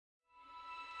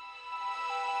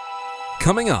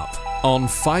Coming up on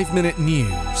 5 Minute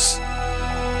News.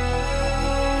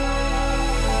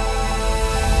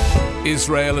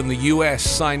 Israel and the US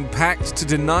sign pact to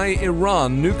deny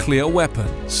Iran nuclear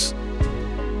weapons.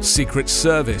 Secret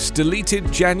Service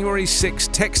deleted January 6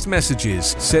 text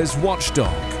messages, says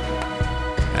Watchdog.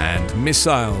 And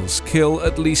missiles kill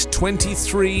at least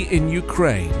 23 in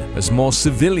Ukraine as more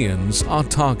civilians are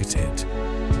targeted.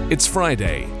 It's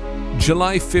Friday,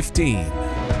 July 15.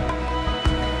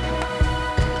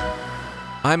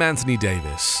 I'm Anthony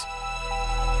Davis.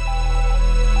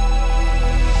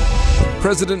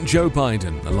 President Joe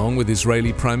Biden, along with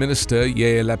Israeli Prime Minister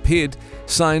Yair Lapid,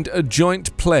 signed a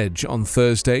joint pledge on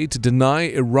Thursday to deny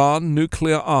Iran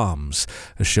nuclear arms,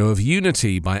 a show of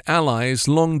unity by allies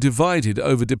long divided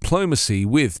over diplomacy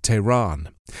with Tehran.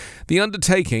 The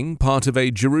undertaking, part of a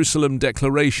Jerusalem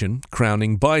declaration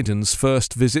crowning Biden's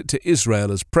first visit to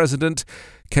Israel as president,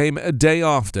 came a day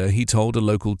after he told a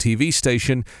local TV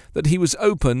station that he was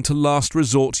open to last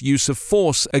resort use of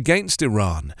force against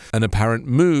Iran, an apparent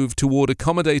move toward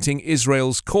accommodating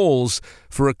Israel's calls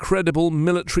for a credible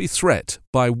military threat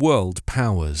by world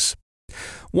powers.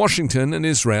 Washington and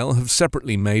Israel have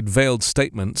separately made veiled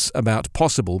statements about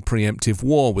possible preemptive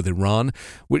war with Iran,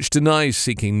 which denies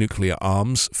seeking nuclear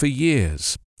arms for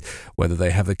years. Whether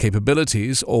they have the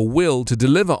capabilities or will to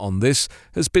deliver on this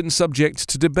has been subject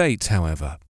to debate,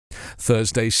 however.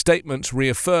 Thursday's statement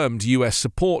reaffirmed US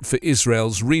support for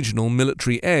Israel's regional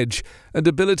military edge and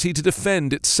ability to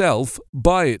defend itself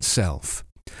by itself.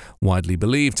 Widely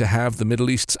believed to have the Middle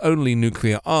East's only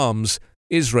nuclear arms,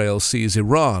 Israel sees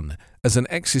Iran as an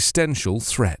existential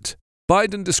threat.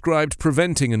 Biden described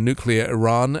preventing a nuclear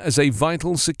Iran as a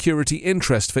vital security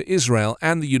interest for Israel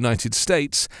and the United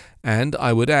States, and,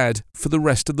 I would add, for the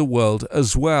rest of the world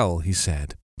as well, he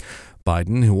said.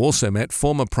 Biden, who also met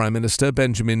former Prime Minister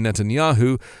Benjamin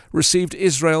Netanyahu, received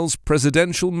Israel's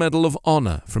Presidential Medal of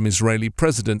Honor from Israeli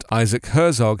President Isaac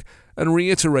Herzog and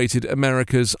reiterated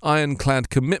America's ironclad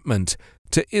commitment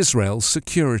to Israel's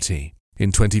security.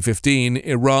 In 2015,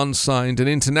 Iran signed an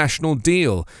international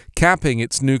deal capping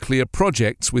its nuclear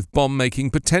projects with bomb-making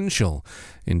potential.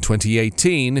 In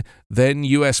 2018, then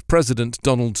US President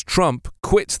Donald Trump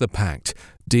quit the pact,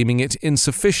 deeming it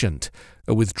insufficient,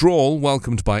 a withdrawal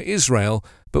welcomed by Israel,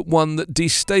 but one that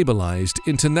destabilized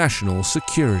international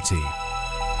security.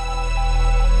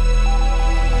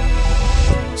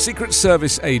 Secret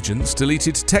Service agents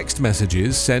deleted text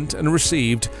messages sent and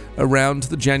received around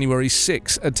the January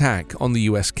 6 attack on the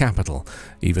US Capitol,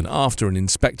 even after an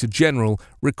Inspector General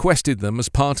requested them as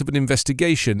part of an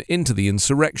investigation into the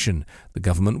insurrection, the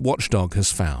government watchdog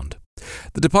has found.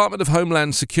 The Department of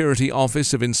Homeland Security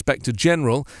Office of Inspector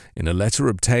General, in a letter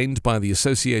obtained by the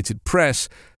Associated Press,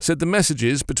 said the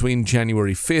messages between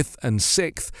January 5th and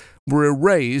 6th were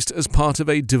erased as part of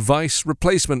a device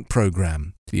replacement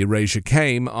program. The erasure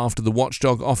came after the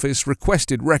watchdog office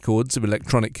requested records of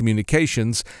electronic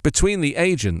communications between the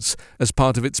agents as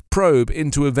part of its probe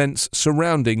into events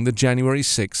surrounding the January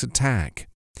 6 attack.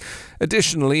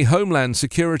 Additionally, Homeland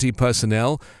Security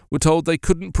personnel were told they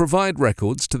couldn't provide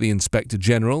records to the Inspector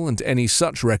General, and any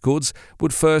such records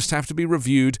would first have to be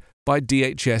reviewed by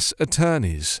DHS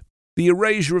attorneys. The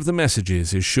erasure of the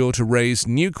messages is sure to raise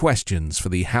new questions for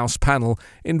the House panel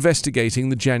investigating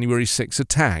the January 6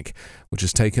 attack, which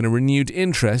has taken a renewed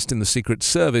interest in the Secret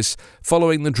Service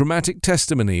following the dramatic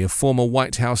testimony of former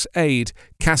White House aide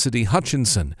Cassidy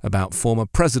Hutchinson about former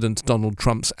President Donald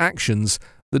Trump's actions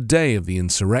the day of the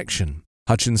insurrection.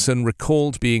 Hutchinson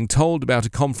recalled being told about a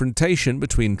confrontation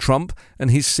between Trump and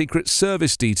his Secret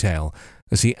Service detail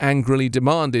as he angrily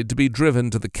demanded to be driven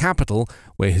to the Capitol,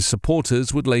 where his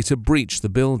supporters would later breach the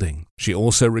building. She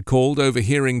also recalled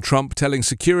overhearing Trump telling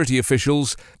security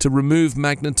officials to remove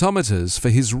magnetometers for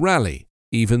his rally,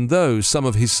 even though some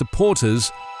of his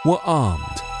supporters were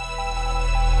armed.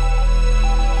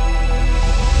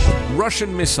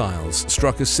 Russian missiles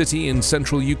struck a city in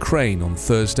central Ukraine on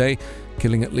Thursday,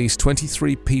 killing at least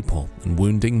 23 people and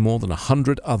wounding more than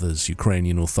 100 others,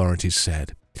 Ukrainian authorities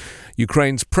said.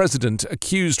 Ukraine's president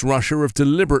accused Russia of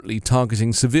deliberately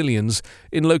targeting civilians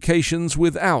in locations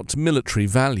without military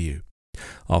value.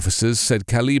 Officers said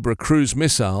Kalibr cruise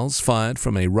missiles fired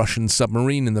from a Russian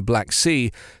submarine in the Black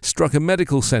Sea struck a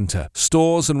medical center,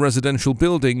 stores and residential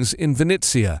buildings in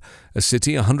Vinnytsia, a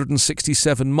city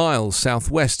 167 miles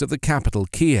southwest of the capital,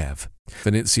 Kiev.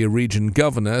 Vinnytsia region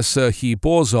governor Serhiy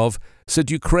Borzov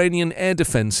said Ukrainian air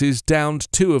defenses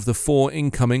downed 2 of the 4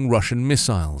 incoming Russian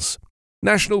missiles.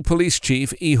 National Police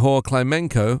Chief Ihor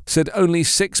Klimenko said only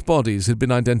 6 bodies had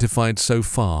been identified so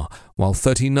far, while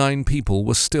 39 people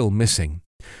were still missing.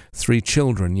 3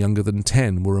 children younger than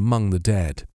 10 were among the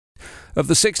dead. Of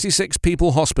the 66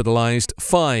 people hospitalized,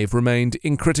 5 remained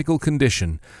in critical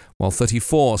condition, while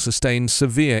 34 sustained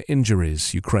severe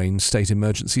injuries, Ukraine's State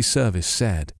Emergency Service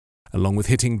said. Along with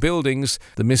hitting buildings,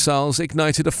 the missiles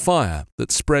ignited a fire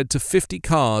that spread to 50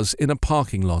 cars in a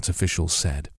parking lot, officials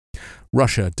said.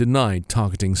 Russia denied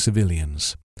targeting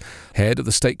civilians. Head of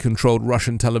the state-controlled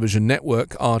Russian television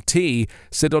network RT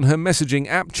said on her messaging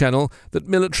app channel that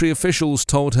military officials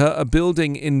told her a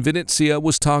building in Vinnytsia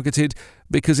was targeted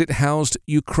because it housed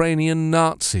Ukrainian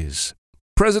Nazis.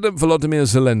 President Volodymyr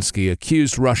Zelensky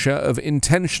accused Russia of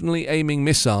intentionally aiming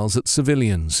missiles at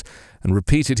civilians and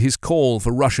repeated his call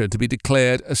for Russia to be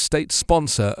declared a state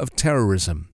sponsor of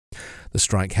terrorism. The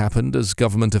strike happened as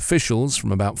government officials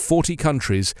from about 40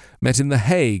 countries met in The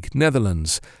Hague,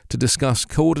 Netherlands, to discuss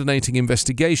coordinating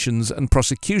investigations and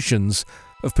prosecutions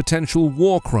of potential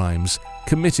war crimes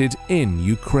committed in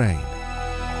Ukraine.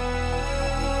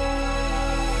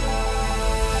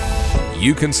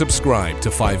 You can subscribe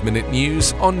to 5 Minute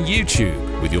News on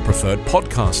YouTube with your preferred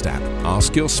podcast app.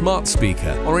 Ask your smart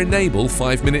speaker or enable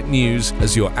 5 Minute News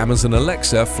as your Amazon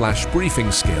Alexa flash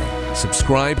briefing skill.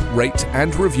 Subscribe, rate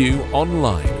and review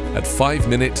online at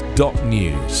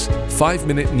 5minute.news. 5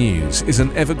 Minute News is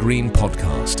an evergreen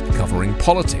podcast covering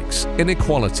politics,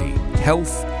 inequality,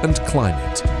 health and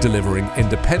climate, delivering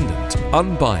independent,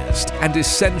 unbiased and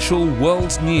essential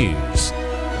world news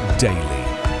daily.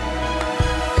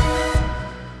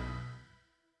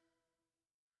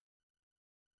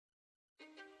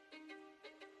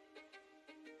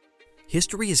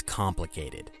 History is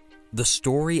complicated. The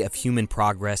story of human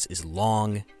progress is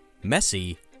long,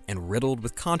 messy, and riddled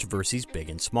with controversies big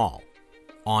and small.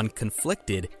 On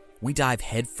Conflicted, we dive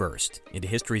headfirst into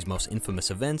history's most infamous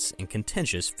events and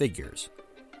contentious figures.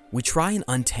 We try and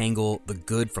untangle the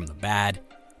good from the bad,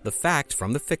 the fact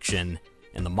from the fiction,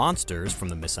 and the monsters from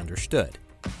the misunderstood.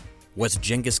 Was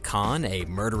Genghis Khan a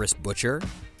murderous butcher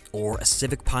or a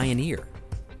civic pioneer?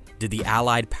 Did the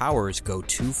Allied powers go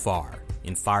too far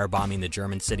in firebombing the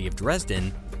German city of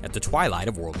Dresden at the twilight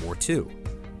of World War II?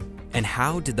 And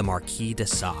how did the Marquis de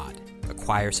Sade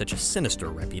acquire such a sinister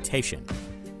reputation?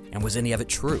 And was any of it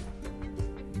true?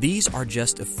 These are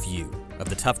just a few of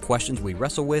the tough questions we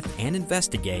wrestle with and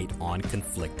investigate on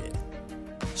Conflicted.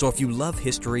 So if you love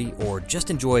history or just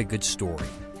enjoy a good story,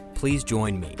 please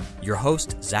join me, your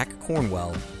host, Zach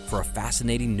Cornwell, for a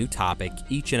fascinating new topic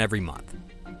each and every month.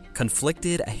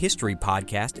 Conflicted, a history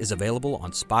podcast, is available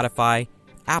on Spotify,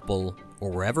 Apple, or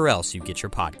wherever else you get your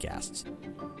podcasts.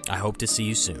 I hope to see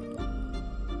you soon.